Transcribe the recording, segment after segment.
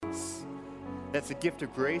That's a gift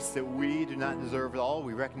of grace that we do not deserve at all.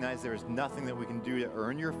 We recognize there is nothing that we can do to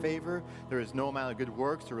earn your favor. There is no amount of good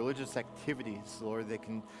works or religious activities, Lord, that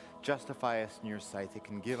can justify us in your sight, that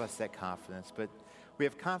can give us that confidence. But we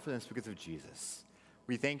have confidence because of Jesus.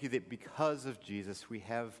 We thank you that because of Jesus, we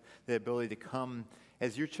have the ability to come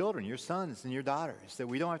as your children, your sons and your daughters, that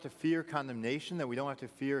we don't have to fear condemnation, that we don't have to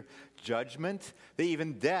fear judgment, that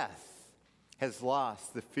even death has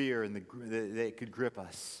lost the fear and that it could grip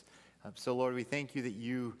us. So, Lord, we thank you that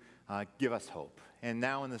you give us hope. And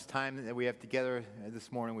now in this time that we have together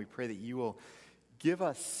this morning, we pray that you will give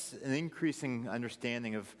us an increasing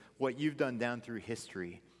understanding of what you've done down through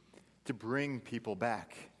history to bring people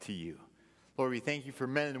back to you. Lord, we thank you for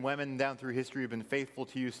men and women down through history who have been faithful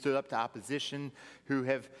to you, stood up to opposition, who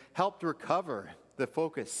have helped recover the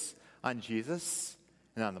focus on Jesus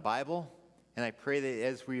and on the Bible. And I pray that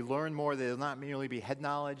as we learn more, that it will not merely be head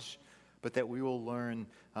knowledge, but that we will learn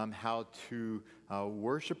how to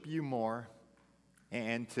worship you more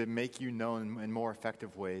and to make you known in more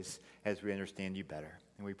effective ways as we understand you better.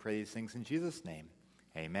 And we pray these things in Jesus' name.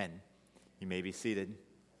 Amen. You may be seated.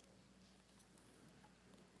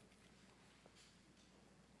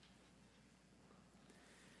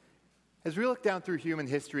 As we look down through human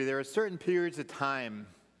history, there are certain periods of time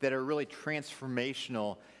that are really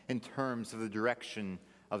transformational in terms of the direction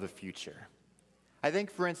of the future. I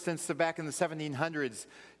think, for instance, back in the 1700s,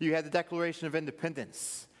 you had the Declaration of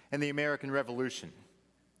Independence and the American Revolution.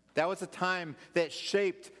 That was a time that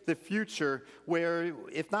shaped the future where,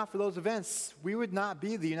 if not for those events, we would not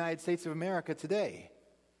be the United States of America today.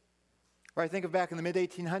 Or I think of back in the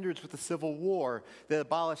mid-1800s with the Civil War that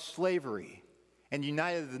abolished slavery and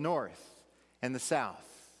united the North and the South.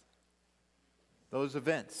 Those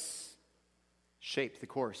events shaped the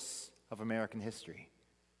course of American history.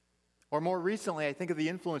 Or more recently, I think of the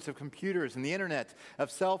influence of computers and the internet,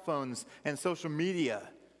 of cell phones and social media,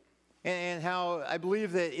 and how I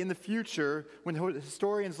believe that in the future, when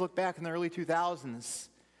historians look back in the early 2000s,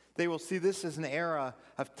 they will see this as an era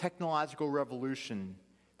of technological revolution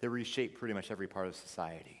that reshaped pretty much every part of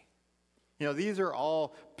society. You know, these are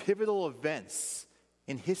all pivotal events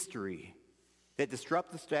in history that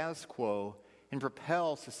disrupt the status quo and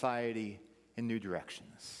propel society in new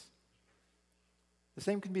directions. The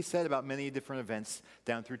same can be said about many different events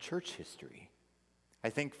down through church history. I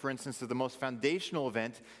think, for instance, of the most foundational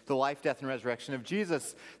event, the life, death, and resurrection of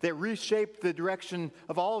Jesus, that reshaped the direction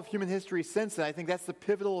of all of human history since then. I think that's the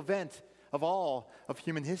pivotal event of all of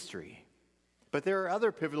human history. But there are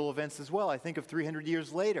other pivotal events as well. I think of 300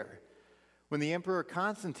 years later, when the Emperor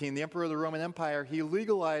Constantine, the emperor of the Roman Empire, he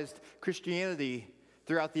legalized Christianity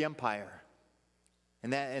throughout the empire.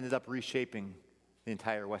 And that ended up reshaping the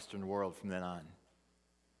entire Western world from then on.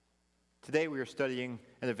 Today we are studying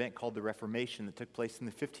an event called the Reformation that took place in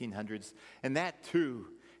the 1500s, and that too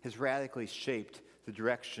has radically shaped the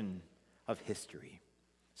direction of history.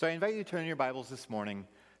 So I invite you to turn your Bibles this morning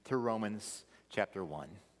to Romans chapter 1.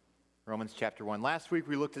 Romans chapter 1. Last week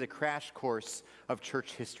we looked at a crash course of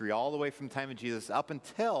church history all the way from the time of Jesus up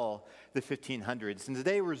until the 1500s. And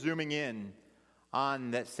today we're zooming in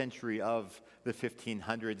on that century of the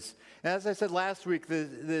 1500s. And as I said last week,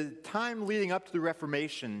 the time leading up to the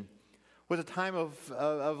Reformation was a time of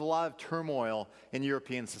a lot of turmoil in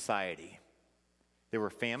European society. There were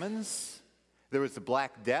famines. There was the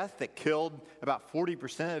Black Death that killed about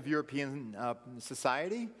 40% of European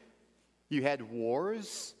society. You had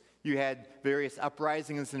wars. You had various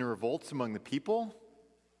uprisings and revolts among the people.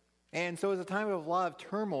 And so it was a time of a lot of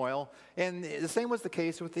turmoil. And the same was the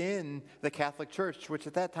case within the Catholic Church, which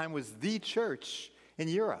at that time was the church in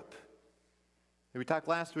Europe. We talked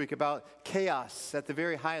last week about chaos at the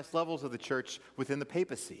very highest levels of the church within the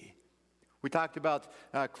papacy. We talked about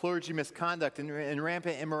clergy misconduct and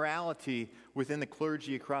rampant immorality within the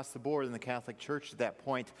clergy across the board in the Catholic Church at that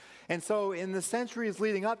point. And so in the centuries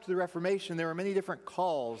leading up to the Reformation, there were many different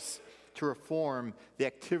calls to reform the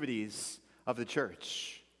activities of the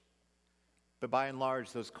church. But by and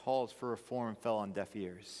large, those calls for reform fell on deaf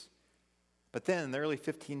ears. But then in the early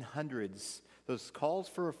 1500s, those calls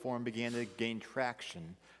for reform began to gain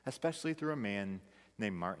traction, especially through a man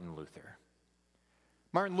named Martin Luther.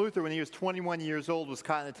 Martin Luther, when he was 21 years old, was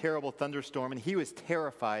caught in a terrible thunderstorm, and he was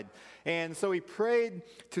terrified. And so he prayed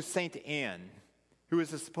to Saint Anne, who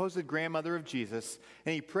was the supposed grandmother of Jesus,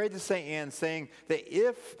 and he prayed to Saint Anne, saying that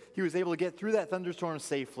if he was able to get through that thunderstorm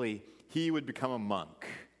safely, he would become a monk,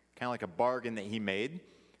 kind of like a bargain that he made,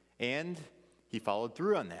 and he followed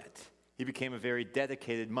through on that. He became a very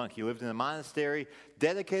dedicated monk. He lived in a monastery,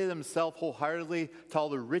 dedicated himself wholeheartedly to all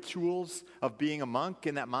the rituals of being a monk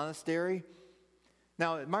in that monastery.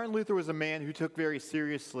 Now, Martin Luther was a man who took very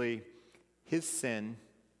seriously his sin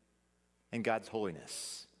and God's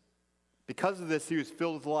holiness. Because of this, he was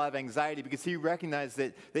filled with a lot of anxiety because he recognized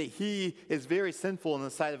that he is very sinful in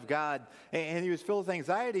the sight of God. And he was filled with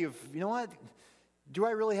anxiety of, you know what? Do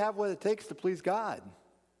I really have what it takes to please God?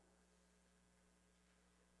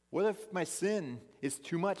 What if my sin is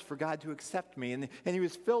too much for God to accept me? And he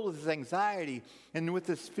was filled with this anxiety and with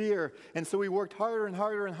this fear. And so he worked harder and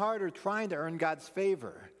harder and harder trying to earn God's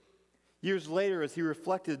favor. Years later, as he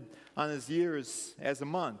reflected on his years as a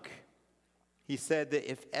monk, he said that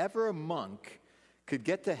if ever a monk could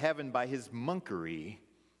get to heaven by his monkery,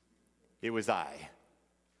 it was I.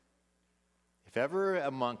 If ever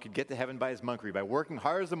a monk could get to heaven by his monkery, by working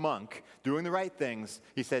hard as a monk, doing the right things,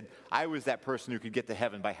 he said, I was that person who could get to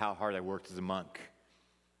heaven by how hard I worked as a monk.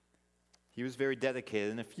 He was very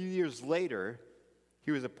dedicated, and a few years later,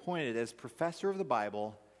 he was appointed as professor of the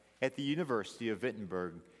Bible at the University of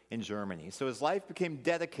Wittenberg in Germany. So his life became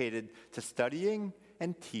dedicated to studying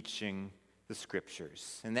and teaching the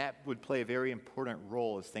Scriptures, and that would play a very important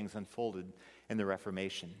role as things unfolded in the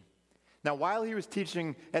Reformation. Now, while he was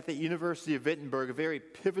teaching at the University of Wittenberg, a very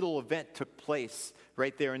pivotal event took place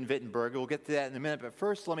right there in Wittenberg. We'll get to that in a minute, but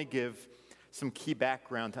first let me give some key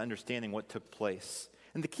background to understanding what took place.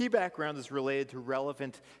 And the key background is related to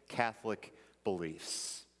relevant Catholic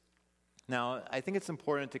beliefs. Now, I think it's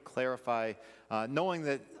important to clarify, knowing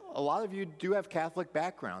that a lot of you do have Catholic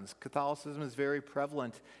backgrounds. Catholicism is very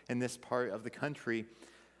prevalent in this part of the country.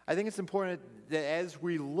 I think it's important that as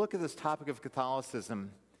we look at this topic of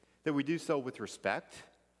Catholicism, that we do so with respect,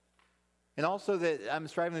 and also that I'm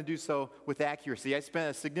striving to do so with accuracy. I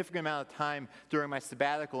spent a significant amount of time during my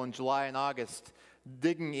sabbatical in July and August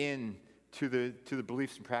digging in to the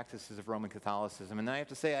beliefs and practices of Roman Catholicism, and I have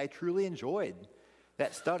to say I truly enjoyed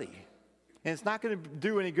that study. And it's not going to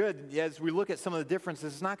do any good, as we look at some of the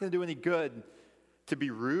differences, it's not going to do any good to be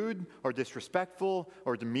rude or disrespectful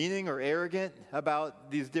or demeaning or arrogant about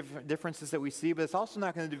these differences that we see, but it's also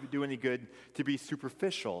not going to do any good to be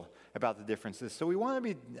superficial about the differences. So we want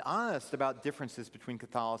to be honest about differences between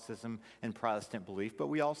Catholicism and Protestant belief, but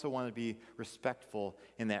we also want to be respectful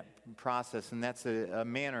in that process, and that's a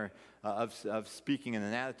manner of speaking and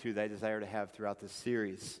an attitude that I desire to have throughout this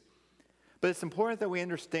series. But it's important that we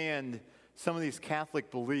understand some of these Catholic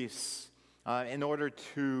beliefs in order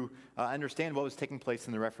to understand what was taking place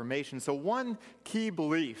in the Reformation. So one key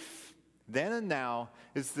belief then and now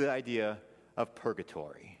is the idea of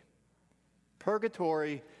purgatory.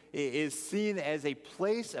 Purgatory is seen as a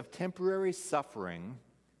place of temporary suffering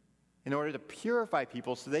in order to purify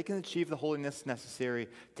people so they can achieve the holiness necessary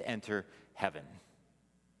to enter heaven.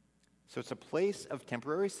 So it's a place of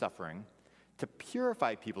temporary suffering to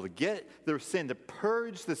purify people, to get their sin, to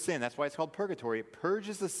purge the sin. That's why it's called purgatory. It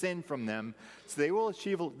purges the sin from them so they will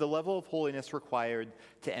achieve the level of holiness required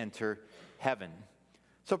to enter heaven.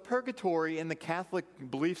 So purgatory in the Catholic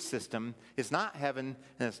belief system is not heaven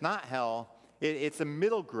and it's not hell. It's a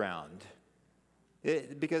middle ground.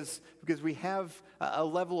 Because we have a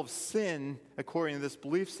level of sin, according to this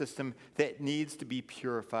belief system, that needs to be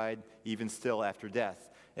purified even still after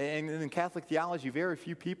death. And in Catholic theology, very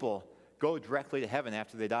few people go directly to heaven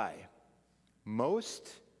after they die. Most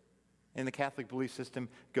in the Catholic belief system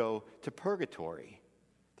go to purgatory.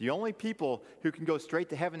 The only people who can go straight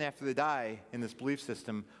to heaven after they die in this belief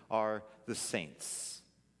system are the saints.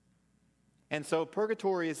 And so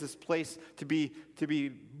purgatory is this place to be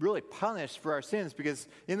really punished for our sins, because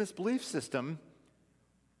in this belief system,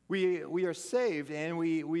 we are saved and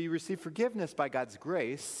we receive forgiveness by God's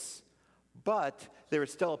grace, but there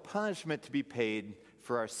is still a punishment to be paid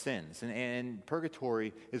for our sins. And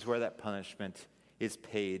purgatory is where that punishment is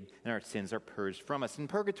paid and our sins are purged from us. And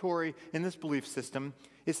purgatory in this belief system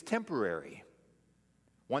is temporary.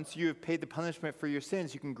 Once you have paid the punishment for your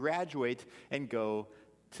sins, you can graduate and go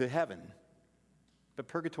to heaven. But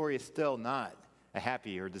purgatory is still not a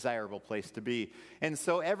happy or desirable place to be. And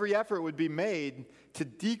so every effort would be made to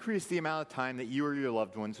decrease the amount of time that you or your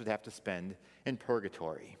loved ones would have to spend in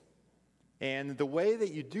purgatory. And the way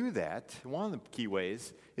that you do that, one of the key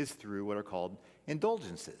ways, is through what are called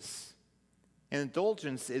indulgences. An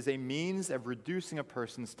indulgence is a means of reducing a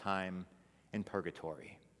person's time in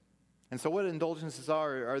purgatory. And so what indulgences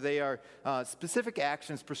are they are specific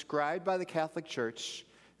actions prescribed by the Catholic Church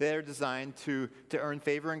that are designed to earn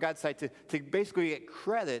favor in God's sight, to basically get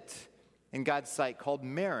credit in God's sight, called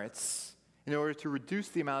merits, in order to reduce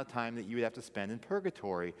the amount of time that you would have to spend in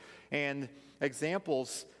purgatory. And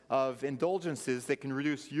examples of indulgences that can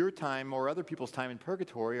reduce your time or other people's time in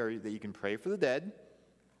purgatory are that you can pray for the dead,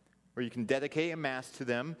 or you can dedicate a mass to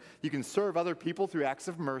them. You can serve other people through acts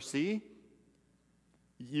of mercy.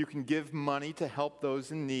 You can give money to help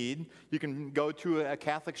those in need. You can go to a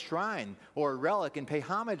Catholic shrine or a relic and pay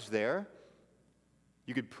homage there.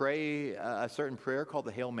 You could pray a certain prayer called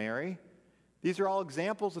the Hail Mary. These are all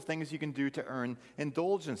examples of things you can do to earn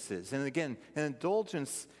indulgences. And again, an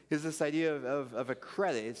indulgence is this idea of a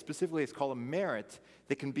credit. Specifically, it's called a merit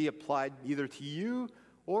that can be applied either to you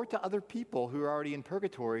or to other people who are already in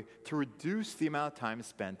purgatory to reduce the amount of time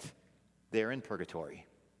spent there in purgatory.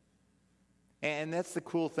 And that's the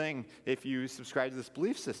cool thing if you subscribe to this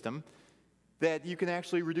belief system, that you can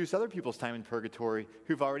actually reduce other people's time in purgatory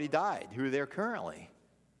who've already died, who are there currently.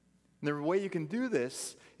 And the way you can do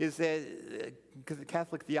this is that because the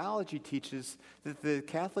Catholic theology teaches that the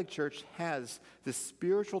Catholic Church has this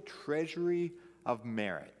spiritual treasury of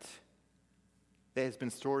merit that has been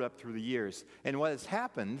stored up through the years. And what has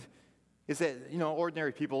happened is that,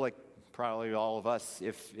 ordinary people like probably all of us,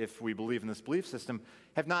 if we believe in this belief system,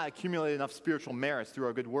 have not accumulated enough spiritual merits through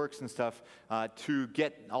our good works and stuff to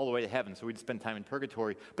get all the way to heaven. So we'd spend time in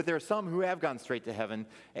purgatory. But there are some who have gone straight to heaven,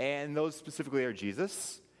 and those specifically are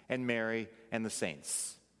Jesus and Mary and the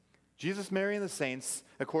saints. Jesus, Mary, and the saints,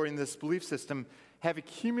 according to this belief system, have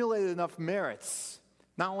accumulated enough merits,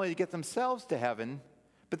 not only to get themselves to heaven,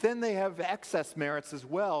 but then they have excess merits as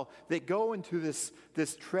well that go into this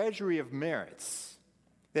treasury of merits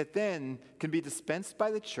that then can be dispensed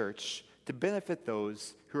by the church to benefit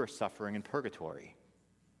those who are suffering in purgatory.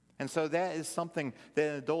 And so that is something that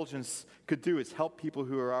an indulgence could do, is help people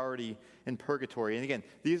who are already in purgatory. And again,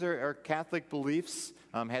 these are Catholic beliefs.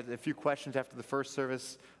 Had a few questions after the first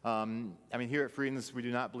service. Here at Freedoms, we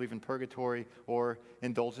do not believe in purgatory or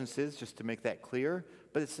indulgences, just to make that clear.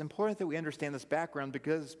 But it's important that we understand this background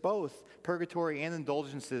because both purgatory and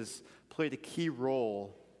indulgences played a key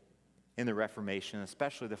role in the Reformation,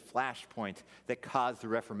 especially the flashpoint that caused the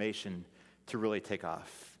Reformation to really take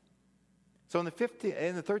off. So in the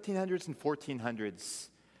 1300s and 1400s,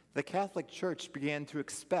 the Catholic Church began to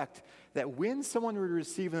expect that when someone would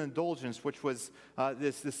receive an indulgence, which was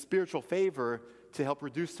this spiritual favor to help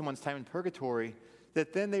reduce someone's time in purgatory,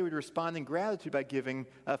 that then they would respond in gratitude by giving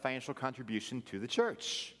a financial contribution to the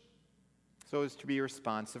church. So as to be a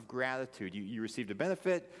response of gratitude. You received a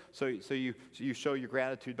benefit, so you show your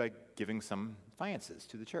gratitude by giving some finances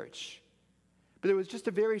to the church. But it was just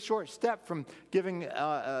a very short step from giving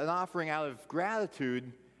an offering out of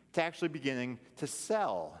gratitude to actually beginning to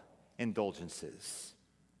sell indulgences.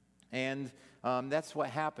 And that's what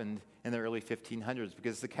happened in the early 1500s,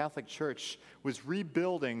 because the Catholic Church was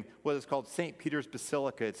rebuilding what is called St. Peter's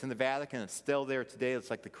Basilica. It's in the Vatican. It's still there today. It's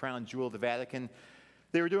like the crown jewel of the Vatican.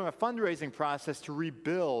 They were doing a fundraising process to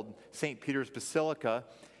rebuild St. Peter's Basilica,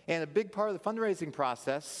 and a big part of the fundraising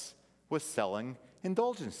process was selling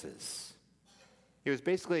indulgences. It was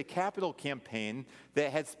basically a capital campaign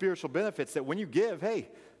that had spiritual benefits that when you give, hey,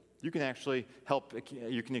 you can actually help,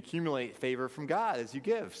 you can accumulate favor from God as you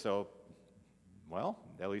give. So, well,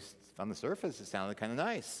 at least on the surface, it sounded kind of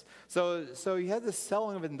nice. So you had this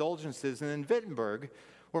selling of indulgences, and in Wittenberg,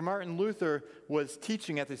 where Martin Luther was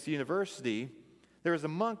teaching at this university, there was a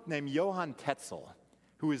monk named Johann Tetzel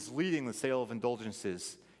who was leading the sale of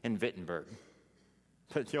indulgences in Wittenberg.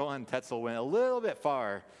 But Johann Tetzel went a little bit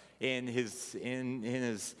far in his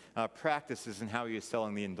practices and how he was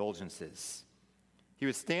selling the indulgences. He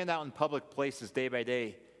would stand out in public places day by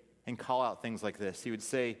day and call out things like this. He would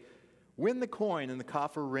say, "When the coin in the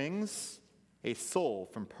coffer rings, a soul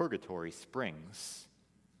from purgatory springs."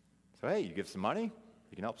 So hey, you give some money,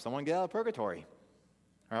 you can help someone get out of purgatory.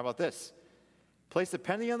 Or how about this? "Place a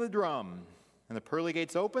penny on the drum, and the pearly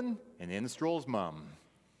gates open, and in strolls Mum."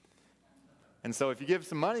 And so if you give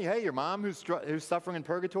some money, hey, your mom who's suffering in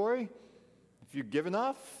purgatory, if you give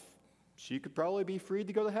enough, she could probably be freed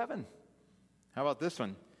to go to heaven. How about this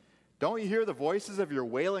one? "Don't you hear the voices of your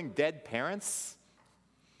wailing dead parents?"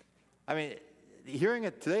 Hearing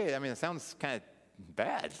it today, it sounds kind of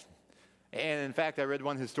bad. And in fact, I read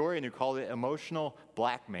one historian who called it emotional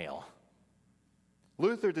blackmail.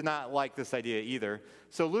 Luther did not like this idea either.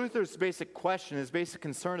 So Luther's basic question, his basic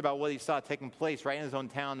concern about what he saw taking place right in his own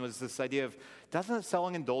town was this idea of, doesn't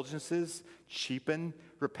selling indulgences cheapen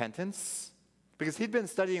repentance? Because he'd been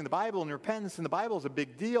studying the Bible, and repentance in the Bible is a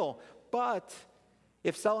big deal. But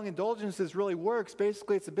if selling indulgences really works,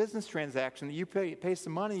 basically it's a business transaction that you pay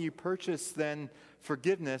some money, you purchase then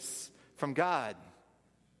forgiveness from God.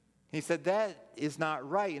 He said that is not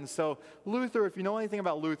right. And so Luther, if you know anything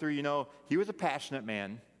about Luther, you know he was a passionate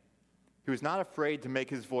man. He was not afraid to make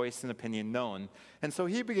his voice and opinion known. And so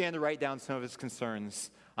he began to write down some of his concerns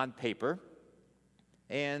on paper.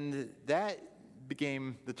 And that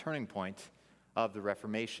became the turning point of the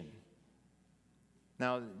Reformation.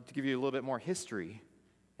 Now, to give you a little bit more history,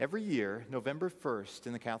 every year, November 1st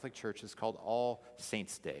in the Catholic Church is called All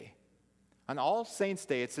Saints' Day. On All Saints'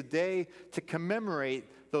 Day, it's a day to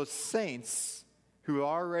commemorate those saints who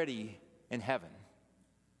are already in heaven.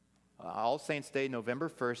 All Saints' Day, November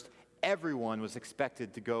 1st, everyone was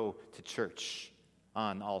expected to go to church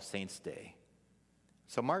on All Saints' Day.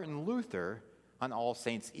 So Martin Luther, on All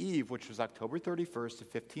Saints' Eve, which was October 31st of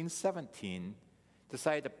 1517,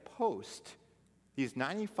 decided to post these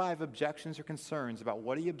 95 objections or concerns about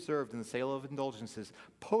what he observed in the sale of indulgences,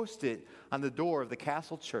 post it on the door of the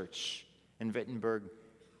Castle Church in Wittenberg,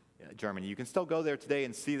 Germany. You can still go there today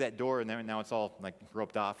and see that door, and now it's all like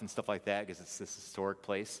roped off and stuff like that because it's this historic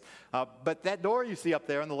place. But that door you see up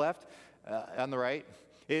there on the left, on the right,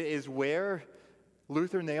 is where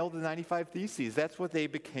Luther nailed the 95 Theses. That's what they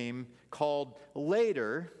became called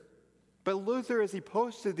later. But Luther, as he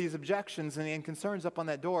posted these objections and concerns up on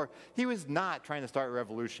that door, he was not trying to start a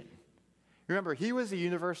revolution. Remember, he was a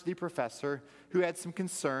university professor who had some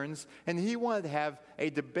concerns, and he wanted to have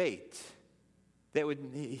a debate that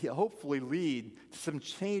would hopefully lead to some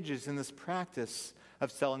changes in this practice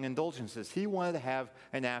of selling indulgences. He wanted to have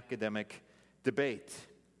an academic debate.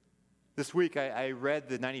 This week, I read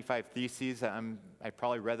the 95 Theses. I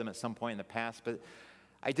probably read them at some point in the past, but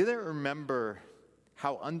I didn't remember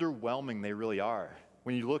how underwhelming they really are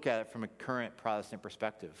when you look at it from a current Protestant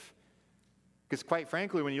perspective. Because quite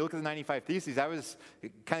frankly, when you look at the 95 Theses, I was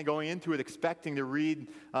kind of going into it expecting to read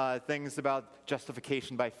things about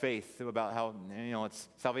justification by faith, about how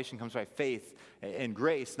salvation comes by faith and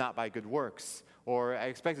grace, not by good works. Or I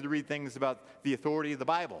expected to read things about the authority of the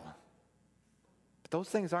Bible. But those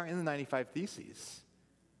things aren't in the 95 Theses.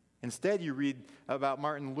 Instead, you read about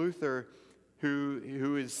Martin Luther,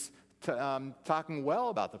 who is talking well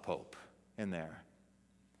about the Pope in there.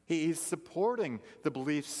 He's supporting the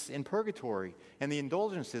beliefs in purgatory and the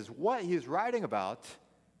indulgences. What he's writing about,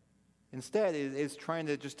 instead, is trying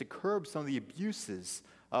to curb some of the abuses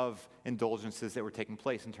of indulgences that were taking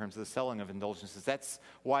place in terms of the selling of indulgences. That's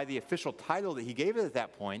why the official title that he gave it at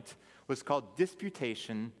that point was called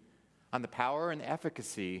Disputation on the Power and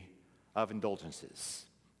Efficacy of Indulgences.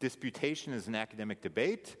 Disputation is an academic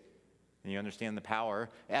debate, and you understand the power.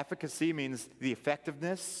 Efficacy means the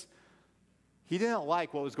effectiveness. He didn't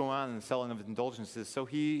like what was going on in the selling of indulgences, so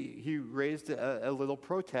he raised a little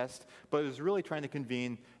protest, but was really trying to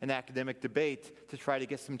convene an academic debate to try to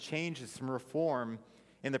get some changes, some reform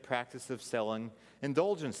in the practice of selling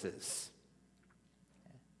indulgences.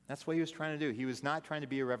 That's what he was trying to do. He was not trying to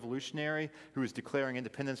be a revolutionary who was declaring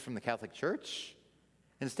independence from the Catholic Church.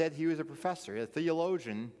 Instead, he was a professor, a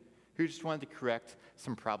theologian, who just wanted to correct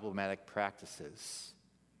some problematic practices.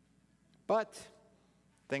 But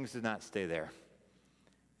things did not stay there.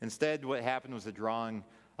 Instead, what happened was a drawing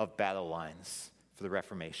of battle lines for the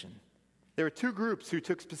Reformation. There were two groups who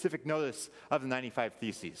took specific notice of the 95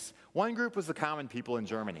 Theses. One group was the common people in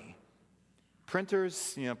Germany.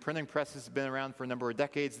 Printers, printing presses have been around for a number of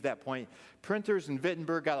decades at that point. Printers in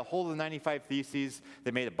Wittenberg got a hold of the 95 Theses.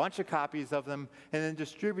 They made a bunch of copies of them and then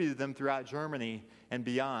distributed them throughout Germany and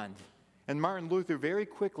beyond. And Martin Luther very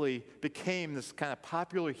quickly became this kind of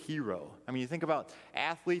popular hero. I mean, you think about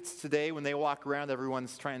athletes today, when they walk around,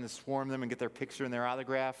 everyone's trying to swarm them and get their picture and their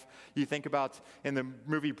autograph. You think about in the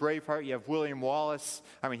movie Braveheart, you have William Wallace.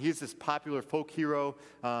 I mean, he's this popular folk hero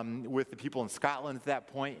with the people in Scotland at that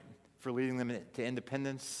point for leading them to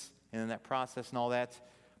independence and in that process and all that.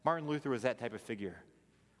 Martin Luther was that type of figure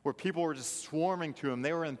where people were just swarming to him.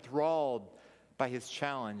 They were enthralled by his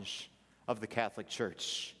challenge of the Catholic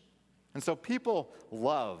Church. And so people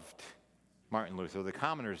loved Martin Luther, the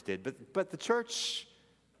commoners did, but the church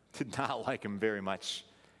did not like him very much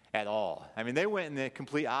at all. I mean, they went in the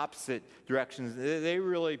complete opposite directions. They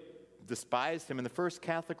really despised him. And the first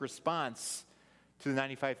Catholic response to the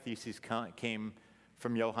 95 Theses came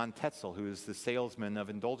from Johann Tetzel, who was the salesman of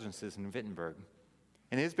indulgences in Wittenberg.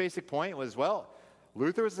 And his basic point was, well,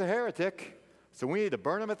 Luther is a heretic, so we need to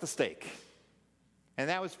burn him at the stake. And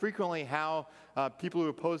that was frequently how people who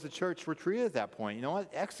opposed the church were treated at that point. You know what?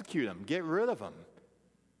 Execute him. Get rid of him.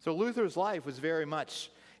 So Luther's life was very much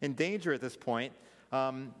in danger at this point.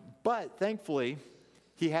 But thankfully,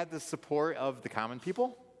 he had the support of the common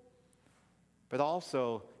people. But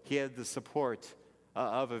also, he had the support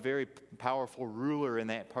of a very powerful ruler in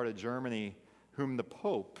that part of Germany whom the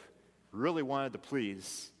Pope really wanted to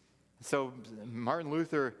please. So Martin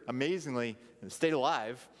Luther, amazingly, stayed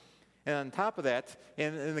alive. And on top of that,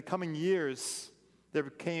 in the coming years, there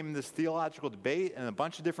became this theological debate, and a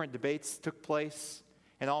bunch of different debates took place.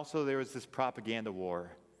 And also there was this propaganda war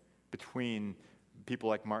between people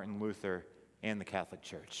like Martin Luther and the Catholic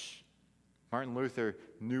Church. Martin Luther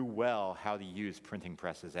knew well how to use printing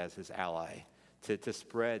presses as his ally to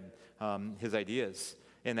spread his ideas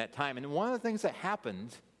in that time. And one of the things that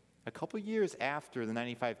happened a couple years after the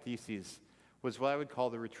 95 Theses was what I would call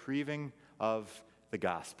the retrieving of the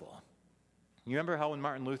gospel. You remember how when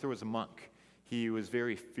Martin Luther was a monk, he was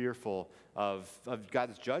very fearful of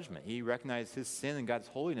God's judgment. He recognized his sin and God's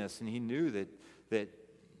holiness, and he knew that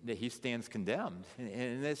he stands condemned,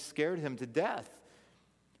 and this scared him to death.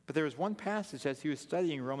 But there was one passage as he was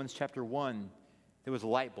studying Romans chapter 1, there was a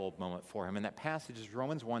light bulb moment for him, and that passage is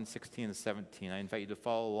Romans 1, 16 and 17. I invite you to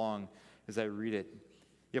follow along as I read it.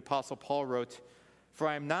 The Apostle Paul wrote, "For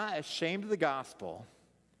I am not ashamed of the gospel,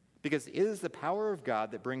 because it is the power of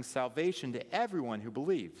God that brings salvation to everyone who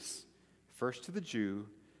believes, first to the Jew,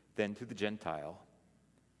 then to the Gentile.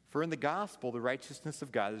 For in the gospel the righteousness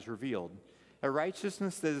of God is revealed, a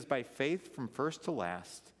righteousness that is by faith from first to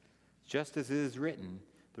last, just as it is written,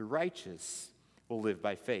 the righteous will live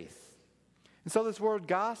by faith." And so this word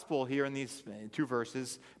gospel here in these two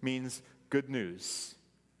verses means good news.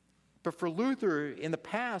 But for Luther, in the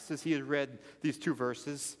past, as he had read these two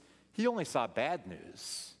verses, he only saw bad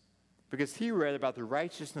news, because he read about the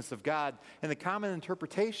righteousness of God, and the common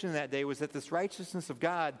interpretation in that day was that this righteousness of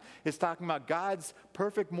God is talking about God's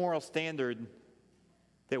perfect moral standard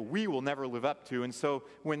that we will never live up to. And so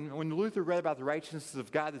when Luther read about the righteousness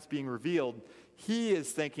of God that's being revealed, he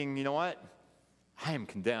is thinking, you know what? I am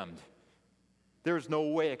condemned. There is no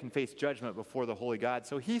way I can face judgment before the holy God.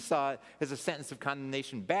 So he saw it as a sentence of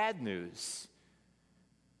condemnation, bad news.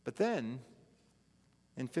 But then,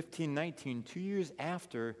 in 1519, 2 years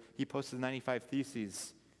after he posted the 95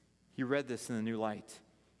 Theses, he read this in a new light.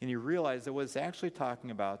 And he realized that what it's actually talking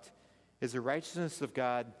about is the righteousness of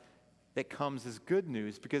God that comes as good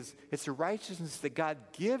news, because it's the righteousness that God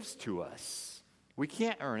gives to us. We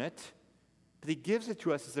can't earn it, but he gives it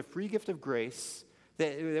to us as a free gift of grace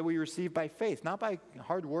that we receive by faith, not by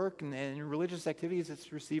hard work and religious activities.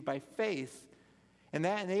 It's received by faith. And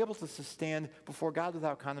that enables us to stand before God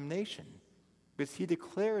without condemnation, because he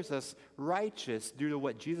declares us righteous due to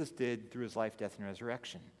what Jesus did through his life, death, and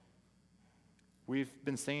resurrection. We've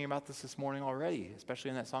been singing about this morning already, especially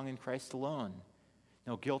in that song, "In Christ Alone."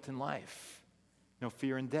 No guilt in life, no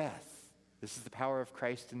fear in death. This is the power of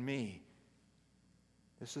Christ in me.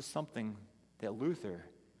 This is something that Luther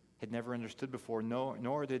had never understood before,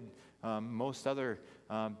 nor did most other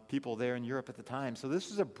people there in Europe at the time. So this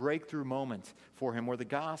was a breakthrough moment for him, where the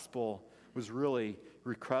gospel was really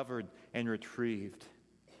recovered and retrieved.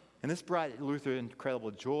 And this brought Luther incredible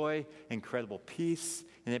joy, incredible peace,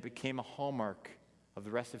 and it became a hallmark of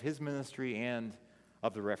the rest of his ministry and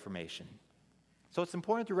of the Reformation. So it's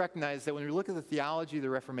important to recognize that when we look at the theology of the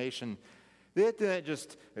Reformation, it didn't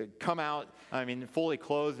just come out, fully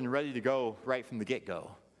clothed and ready to go right from the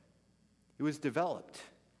get-go. It was developed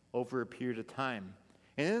over a period of time.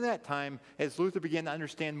 And in that time, as Luther began to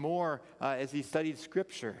understand more, as he studied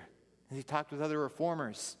Scripture, as he talked with other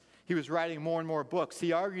reformers, he was writing more and more books.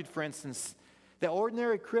 He argued, for instance, that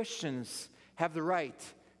ordinary Christians have the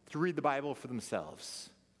right to read the Bible for themselves.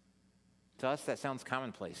 To us, that sounds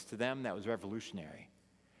commonplace. To them, that was revolutionary.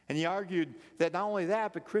 And he argued that not only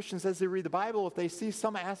that, but Christians, as they read the Bible, if they see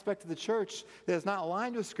some aspect of the church that is not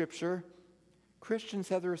aligned with Scripture, Christians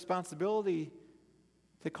have the responsibility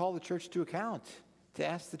to call the church to account, to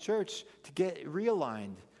ask the church to get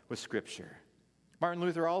realigned with Scripture. Martin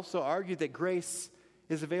Luther also argued that grace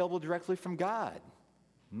is available directly from God,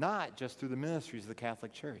 not just through the ministries of the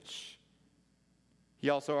Catholic Church. He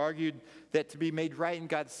also argued that to be made right in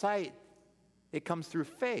God's sight, it comes through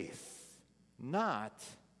faith, not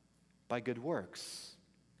by good works.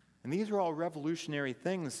 And these were all revolutionary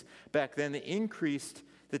things back then that increased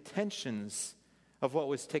the tensions of what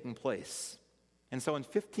was taking place. And so in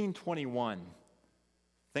 1521,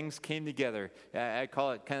 things came together. I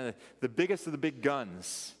call it kind of the biggest of the big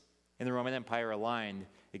guns in the Roman Empire aligned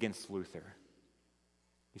against Luther.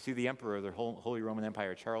 You see, the emperor of the Holy Roman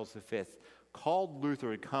Empire, Charles V, called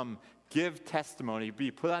Luther to come give testimony,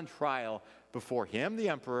 be put on trial before him, the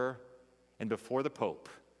emperor, and before the Pope,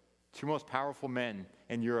 two most powerful men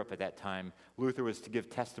in Europe at that time. Luther was to give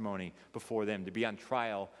testimony before them, to be on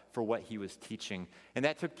trial for what he was teaching. And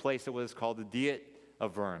that took place at what is called the Diet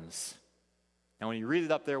of Worms. Now, when you read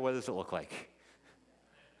it up there, what does it look like?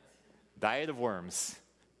 Diet of Worms.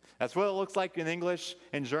 That's what it looks like in English.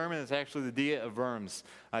 In German, it's actually the Diet of Worms.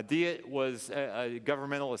 Diet was a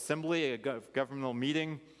governmental assembly, a governmental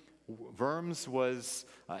meeting. Worms was,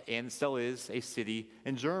 and still is, a city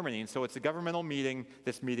in Germany. And so it's a governmental meeting,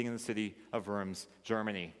 this meeting in the city of Worms,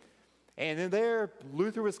 Germany. And in there,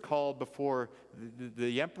 Luther was called before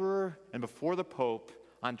the emperor and before the Pope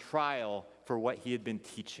on trial for what he had been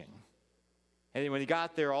teaching. And when he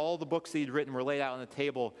got there, all the books that he'd written were laid out on the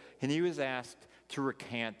table, and he was asked to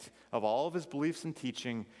recant of all of his beliefs and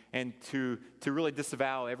teaching and to really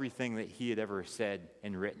disavow everything that he had ever said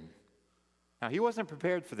and written. Now, he wasn't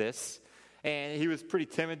prepared for this, and he was pretty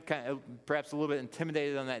timid, perhaps a little bit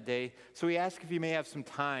intimidated on that day, so he asked if he may have some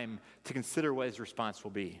time to consider what his response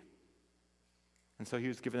will be. And so he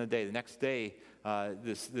was given a day. The next day,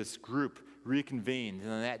 this group reconvened,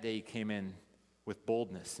 and on that day he came in with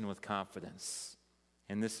boldness and with confidence.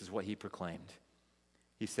 And this is what he proclaimed.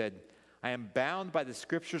 He said, "I am bound by the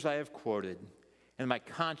scriptures I have quoted, and my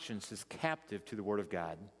conscience is captive to the word of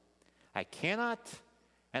God. I cannot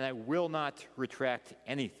and I will not retract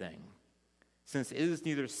anything, since it is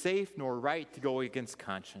neither safe nor right to go against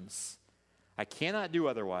conscience. I cannot do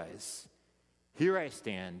otherwise. Here I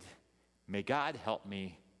stand. May God help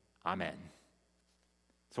me. Amen."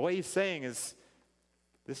 So what he's saying is,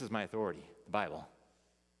 this is my authority, the Bible.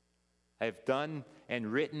 I have done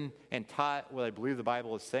and written and taught what I believe the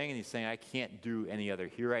Bible is saying, and he's saying I can't do any other.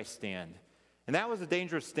 Here I stand. And that was a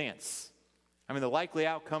dangerous stance. I mean, the likely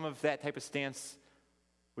outcome of that type of stance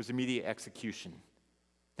was immediate execution.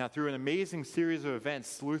 Now, through an amazing series of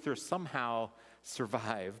events, Luther somehow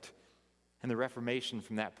survived, and the Reformation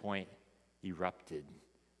from that point erupted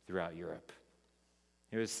throughout Europe.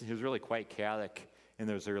 It was really quite chaotic in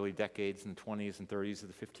those early decades in the 20s and 30s of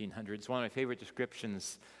the 1500s. One of my favorite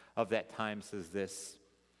descriptions of that time says this.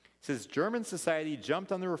 It says, "German society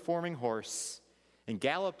jumped on the reforming horse and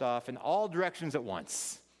galloped off in all directions at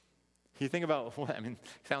once." You think about what,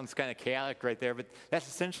 sounds kind of chaotic right there, but that's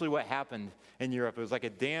essentially what happened in Europe. It was like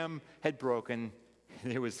a dam had broken,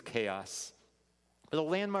 and it was chaos. But a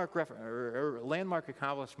landmark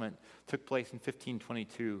accomplishment took place in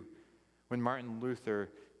 1522 when Martin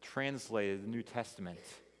Luther translated the New Testament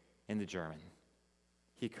into German.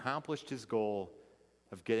 He accomplished his goal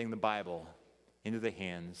of getting the Bible into the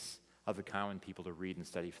hands of the common people to read and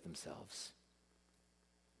study for themselves.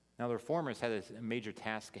 Now, the reformers had a major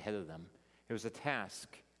task ahead of them. It was a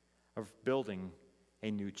task of building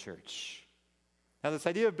a new church. Now, this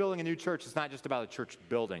idea of building a new church is not just about a church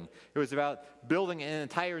building. It was about building an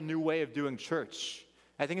entire new way of doing church.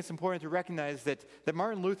 I think it's important to recognize that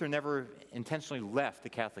Martin Luther never intentionally left the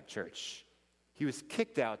Catholic Church. He was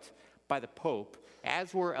kicked out by the Pope,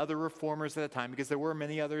 as were other reformers at the time, because there were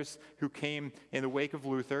many others who came in the wake of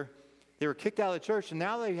Luther. They were kicked out of the church, and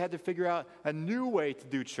now they had to figure out a new way to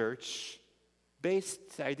do church,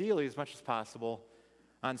 based ideally as much as possible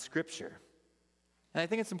on Scripture. And I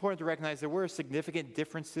think it's important to recognize there were significant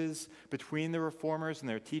differences between the reformers and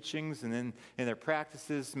their teachings and in their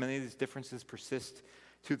practices. Many of these differences persist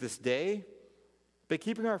to this day. But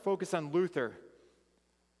keeping our focus on Luther,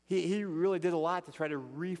 he really did a lot to try to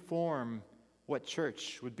reform what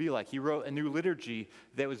church would be like. He wrote a new liturgy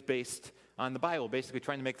that was based on the Bible, basically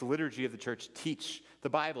trying to make the liturgy of the church teach the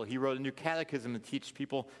Bible. He wrote a new catechism to teach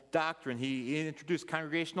people doctrine. He introduced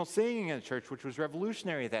congregational singing in the church, which was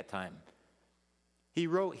revolutionary at that time. He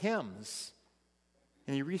wrote hymns,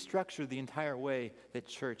 and he restructured the entire way that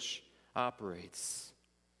church operates.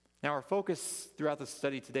 Now, our focus throughout the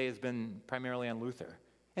study today has been primarily on Luther,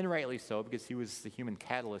 and rightly so, because he was the human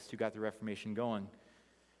catalyst who got the Reformation going.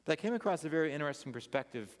 But I came across a very interesting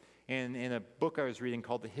perspective in a book I was reading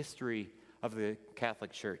called The History of the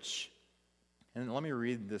Catholic Church. And let me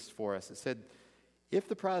read this for us. It said, "If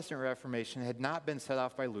the Protestant Reformation had not been set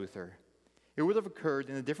off by Luther, it would have occurred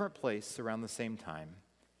in a different place around the same time.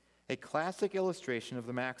 A classic illustration of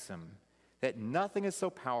the maxim that nothing is so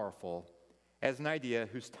powerful as an idea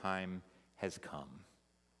whose time has come."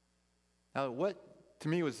 Now, what to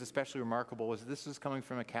me was especially remarkable was that this was coming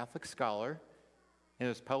from a Catholic scholar, and it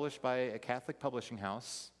was published by a Catholic publishing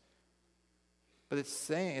house. But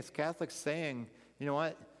it's Catholics saying, you know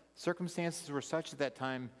what? Circumstances were such at that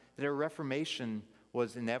time that a Reformation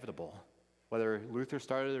was inevitable. Whether Luther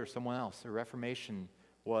started it or someone else, a Reformation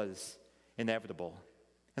was inevitable.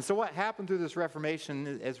 And so what happened through this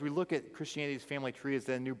Reformation, as we look at Christianity's family tree, is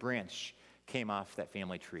that a new branch came off that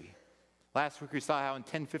family tree. Last week we saw how in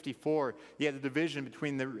 1054 you had the division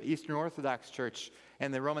between the Eastern Orthodox Church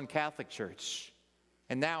and the Roman Catholic Church.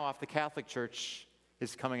 And now off the Catholic Church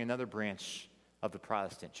is coming another branch of the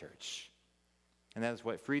Protestant Church. And that is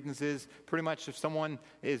what Friedens is. Pretty much if someone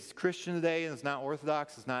is Christian today and is not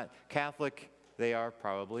Orthodox, is not Catholic, they are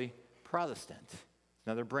probably Protestant.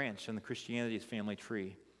 Another branch in the Christianity's family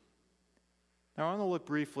tree. Now I want to look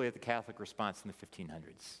briefly at the Catholic response in the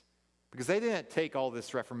 1500s. Because they didn't take all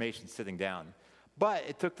this Reformation sitting down. But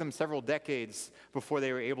it took them several decades before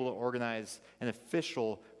they were able to organize an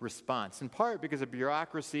official response. In part because of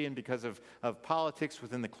bureaucracy and because of politics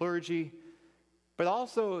within the clergy. But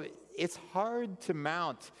also, it's hard to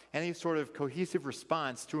mount any sort of cohesive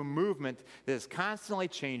response to a movement that is constantly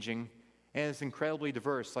changing and is incredibly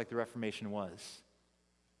diverse like the Reformation was.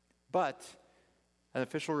 But an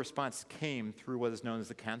official response came through what is known as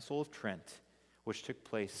the Council of Trent, which took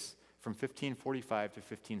place from 1545 to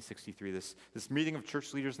 1563. This meeting of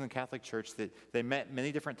church leaders in the Catholic Church that they met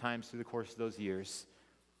many different times through the course of those years,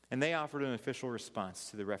 and they offered an official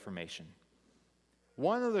response to the Reformation.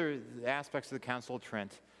 One of the aspects of the Council of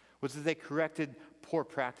Trent was that they corrected poor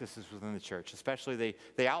practices within the church. Especially,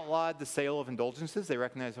 they outlawed the sale of indulgences. They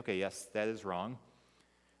recognized, okay, yes, that is wrong.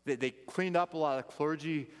 They cleaned up a lot of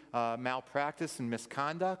clergy malpractice and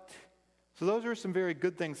misconduct. So those are some very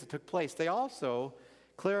good things that took place. They also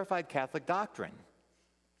clarified Catholic doctrine.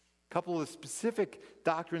 A couple of the specific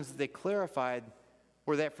doctrines that they clarified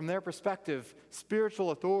were that from their perspective, spiritual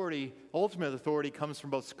authority, ultimate authority, comes from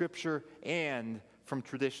both Scripture and from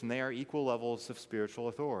tradition. They are equal levels of spiritual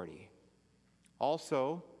authority.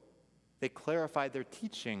 Also, they clarified their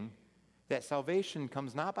teaching that salvation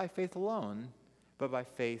comes not by faith alone, but by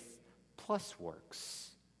faith plus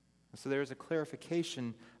works. And so there's a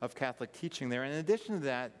clarification of Catholic teaching there. And in addition to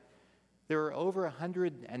that, there are over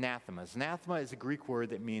 100 anathemas. Anathema is a Greek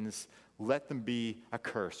word that means let them be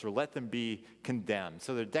accursed or let them be condemned.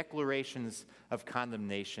 So they're declarations of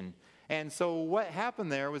condemnation. And so what happened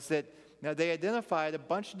there was that they identified a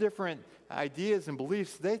bunch of different ideas and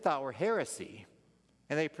beliefs they thought were heresy.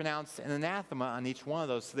 And they pronounced an anathema on each one of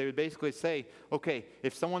those. So they would basically say, okay,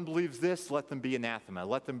 if someone believes this, let them be anathema.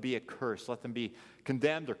 Let them be accursed. Let them be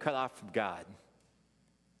condemned or cut off from God.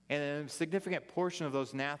 And a significant portion of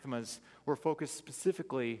those anathemas were focused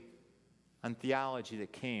specifically on theology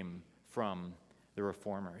that came from the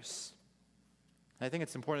Reformers. And I think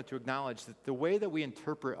it's important to acknowledge that the way that we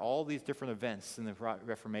interpret all these different events in the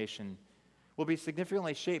Reformation will be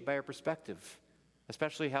significantly shaped by our perspective,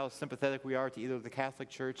 especially how sympathetic we are to either the Catholic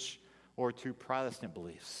Church or to Protestant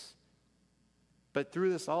beliefs. But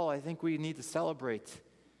through this all, I think we need to celebrate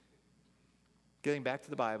getting back to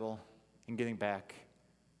the Bible and getting back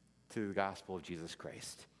to the gospel of Jesus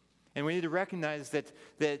Christ. And we need to recognize that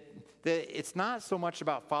it's not so much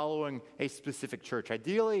about following a specific church.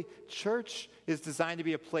 Ideally, church is designed to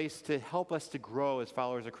be a place to help us to grow as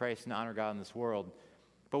followers of Christ and honor God in this world.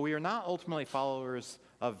 But we are not ultimately followers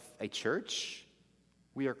of a church.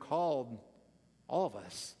 We are called, all of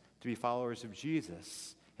us, to be followers of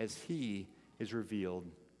Jesus as he is revealed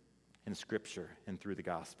in Scripture and through the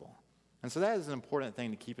gospel. And so that is an important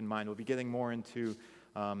thing to keep in mind. We'll be getting more into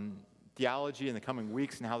theology in the coming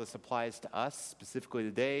weeks and how this applies to us specifically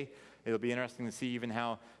today. It'll be interesting to see even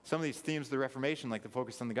how some of these themes of the Reformation, like the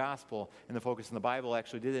focus on the gospel and the focus on the Bible,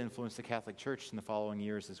 actually did influence the Catholic Church in the following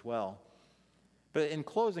years as well. But in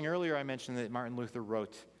closing, earlier I mentioned that Martin Luther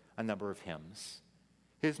wrote a number of hymns.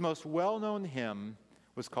 His most well-known hymn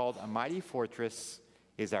was called "A Mighty Fortress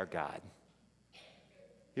is Our God."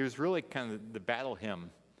 It was really kind of the battle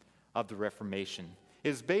hymn of the Reformation. It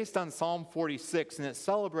is based on Psalm 46, and it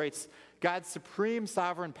celebrates God's supreme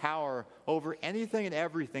sovereign power over anything and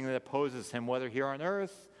everything that opposes him, whether here on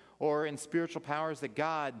earth or in spiritual powers, that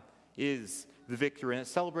God is the victor. And it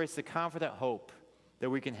celebrates the confident hope that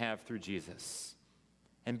we can have through Jesus.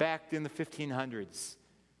 And back in the 1500s,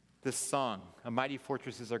 this song, "A Mighty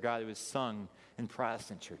Fortress is Our God," it was sung in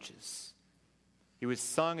Protestant churches. It was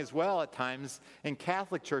sung as well at times in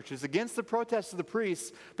Catholic churches against the protests of the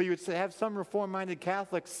priests, but you would have some Reform-minded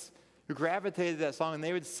Catholics who gravitated to that song, and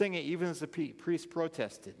they would sing it even as the priests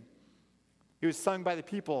protested. It was sung by the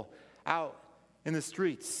people out in the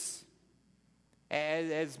streets.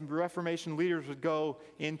 As Reformation leaders would go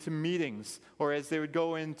into meetings, or as they would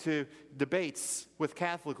go into debates with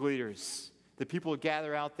Catholic leaders, the people would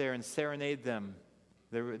gather out there and serenade them,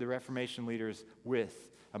 the Reformation leaders,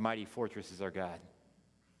 with "A Mighty Fortress is Our God."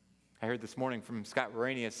 I heard this morning from Scott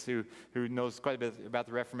Ranius, who knows quite a bit about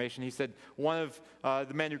the Reformation. He said one of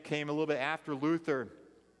the men who came a little bit after Luther,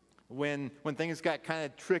 when things got kind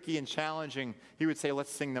of tricky and challenging, he would say, "Let's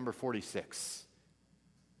sing number 46.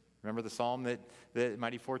 Remember the psalm that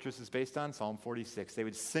Mighty Fortress is based on? Psalm 46. They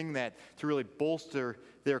would sing that to really bolster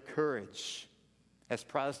their courage. As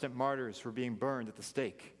Protestant martyrs were being burned at the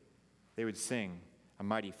stake, they would sing, "A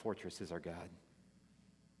Mighty Fortress is Our God."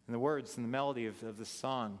 And the words and the melody of this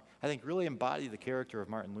song, I think, really embody the character of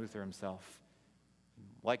Martin Luther himself.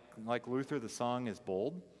 Like Luther, the song is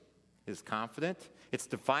bold, is confident, it's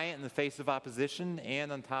defiant in the face of opposition,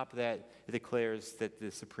 and on top of that, it declares that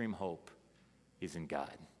the supreme hope is in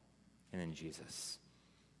God and in Jesus.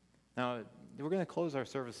 Now, we're going to close our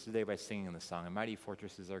service today by singing the song, "A Mighty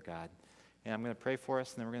Fortress is Our God." And I'm going to pray for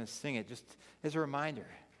us, and then we're going to sing it just as a reminder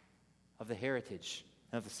of the heritage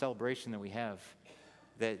and of the celebration that we have,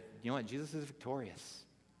 that, you know what, Jesus is victorious.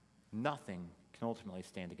 Nothing can ultimately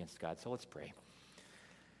stand against God. So let's pray.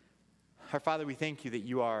 Our Father, we thank you that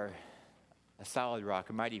you are a solid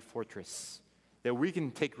rock, a mighty fortress, that we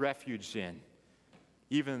can take refuge in,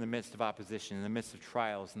 even in the midst of opposition, in the midst of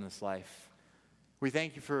trials in this life. We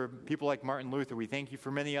thank you for people like Martin Luther. We thank you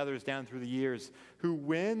for many others down through the years who,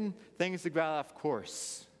 when things have got off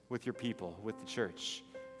course with your people, with the church,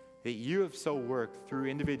 that you have so worked through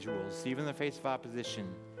individuals, even in the face of opposition,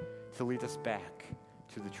 to lead us back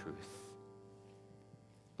to the truth.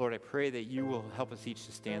 Lord, I pray that you will help us each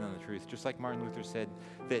to stand on the truth. Just like Martin Luther said,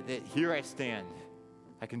 that here I stand.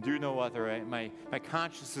 I can do no other. My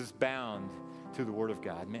conscience is bound to the Word of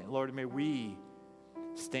God. Lord, may we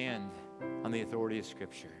stand on the authority of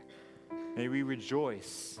Scripture. May we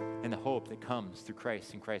rejoice in the hope that comes through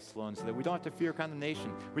Christ and Christ alone, so that we don't have to fear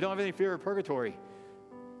condemnation. We don't have any fear of purgatory,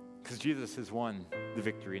 because Jesus has won the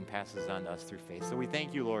victory and passes on to us through faith. So we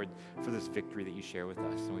thank you, Lord, for this victory that you share with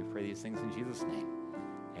us. And we pray these things in Jesus' name.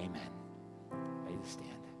 Amen.